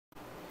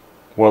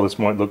Well, this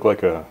might look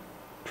like a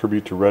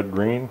tribute to Red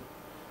Green.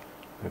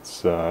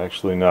 It's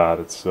actually not.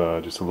 It's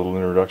just a little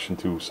introduction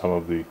to some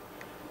of the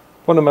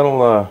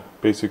fundamental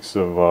basics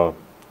of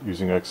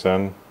using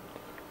XN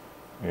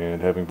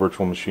and having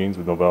virtual machines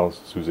with Novell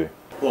SuSE.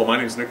 Hello, my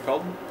name is Nick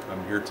Felton.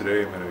 I'm here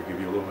today. I'm going to give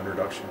you a little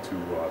introduction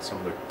to some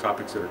of the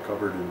topics that are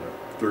covered in the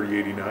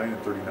 3089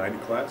 and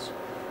 3090 class.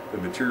 The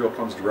material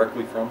comes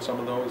directly from some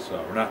of those.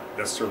 We're not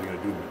necessarily going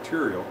to do the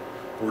material,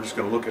 but we're just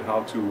going to look at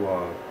how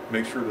to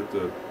make sure that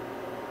the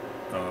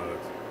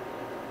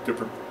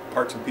different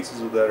parts and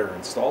pieces of that are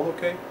installed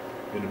okay,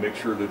 and to make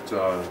sure that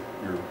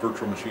your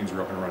virtual machines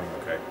are up and running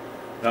okay.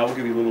 Now we'll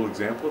give you a little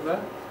example of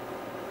that.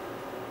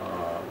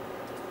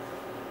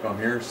 Come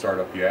here, start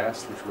up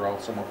YAST, which we're all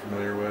somewhat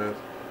familiar with.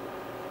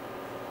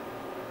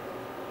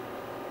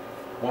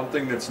 One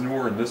thing that's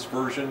newer in this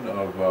version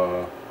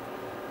of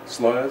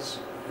SLES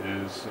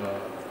is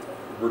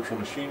Virtual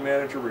Machine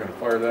Manager. We're going to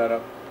fire that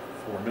up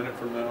for a minute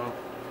from now.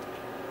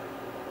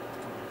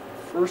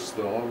 First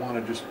though, I want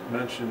to just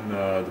mention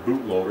the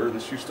bootloader.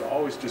 This used to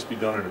always just be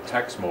done in a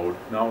text mode.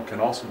 Now it can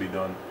also be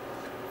done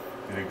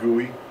in a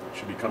GUI. It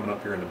should be coming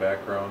up here in the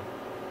background.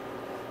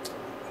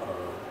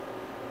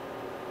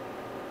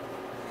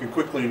 You can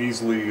quickly and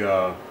easily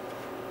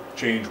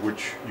change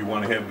which you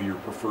want to have your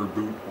preferred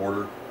boot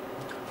order.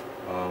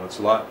 It's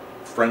a lot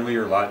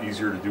friendlier, a lot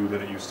easier to do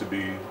than it used to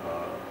be.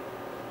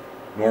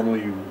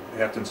 Normally you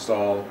have to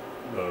install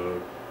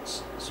the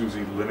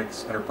SuSE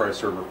Linux Enterprise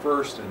Server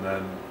first and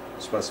then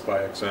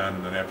specify XN,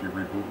 and then after you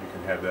reboot you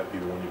can have that be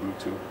the one you boot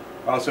to.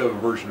 I also have a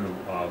version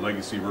of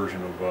legacy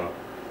version of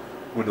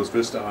Windows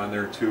Vista on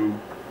there too.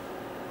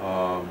 We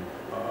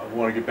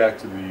want to get back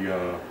to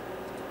the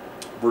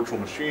virtual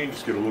machine,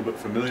 just get a little bit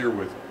familiar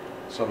with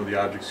some of the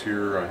objects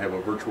here. I have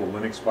a virtual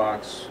Linux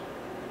box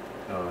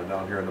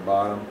down here on the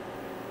bottom.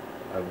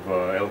 I've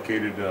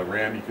allocated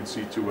RAM, you can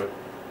see, to it,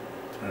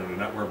 and a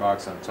network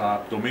box on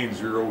top. Domain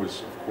 0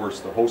 is of course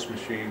the host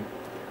machine.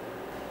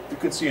 You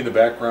can see in the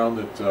background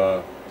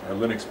that our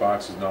Linux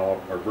box is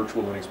now, our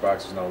virtual Linux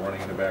box is now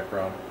running in the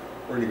background.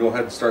 We're going to go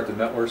ahead and start the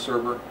network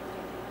server.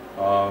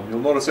 You'll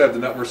notice I have the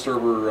network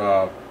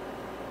server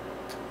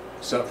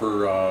set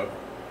for a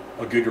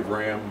gig of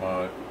RAM.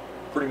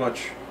 Pretty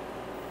much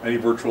any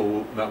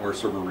virtual network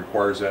server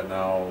requires that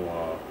now.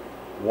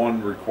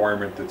 One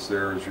requirement that's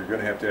there is you're going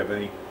to have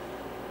any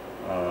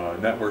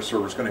network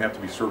server is going to have to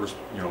be service,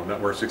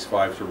 network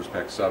 6.5 service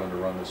pack 7 to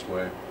run this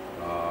way.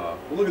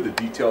 We'll look at the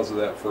details of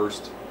that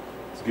first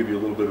to give you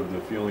a little bit of the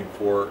feeling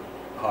for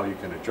how you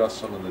can adjust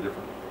some of the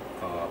different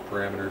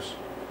parameters.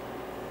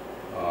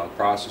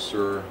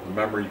 Processor, the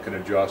memory you can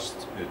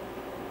adjust. It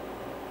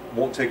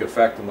won't take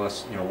effect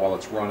unless, while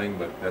it's running,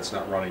 but that's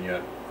not running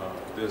yet.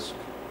 Disk.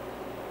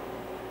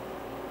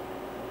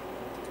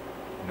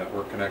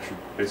 Network connection,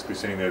 basically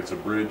saying that it's a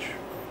bridge.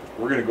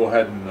 We're going to go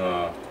ahead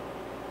and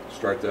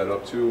start that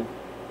up too.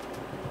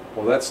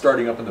 While that's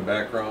starting up in the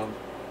background,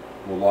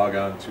 we'll log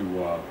on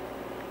to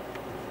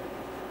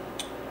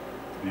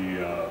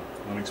the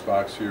Linux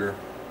box here.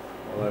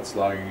 While that's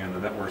logging in, the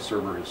network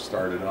server has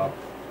started up.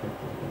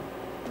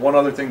 One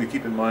other thing to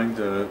keep in mind,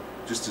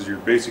 just as your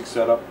basic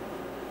setup,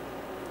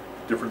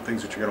 different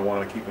things that you're going to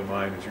want to keep in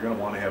mind is you're going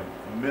to want to have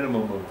a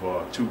minimum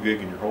of 2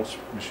 gig in your host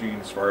machine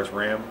as far as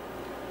RAM.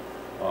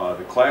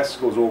 The class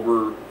goes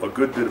over a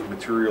good bit of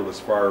material as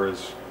far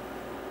as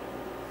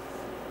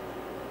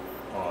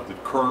the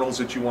kernels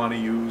that you want to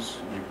use.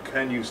 You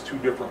can use 2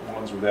 different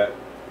ones with that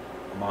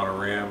amount of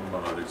RAM.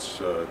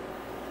 It's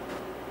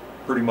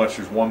pretty much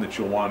there's one that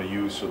you'll want to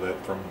use, so that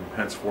from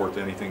henceforth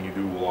anything you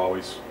do will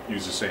always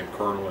use the same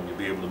kernel, and you'll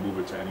be able to move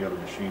it to any other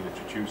machine that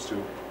you choose to.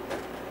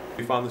 If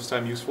you found this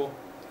time useful,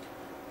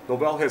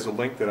 Novell has a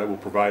link that I will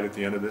provide at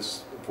the end of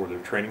this for their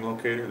training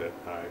locator that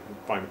I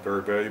find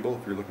very valuable.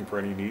 If you're looking for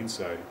any needs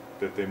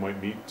that they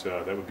might meet,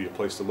 that would be a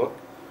place to look.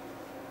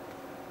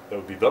 That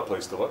would be the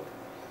place to look.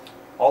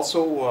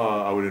 Also,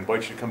 I would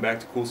invite you to come back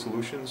to Cool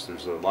Solutions.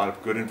 There's a lot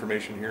of good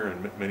information here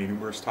on many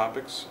numerous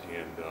topics,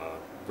 and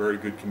very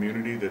good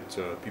community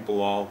that people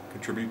all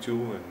contribute to,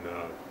 and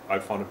I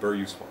found it very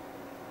useful.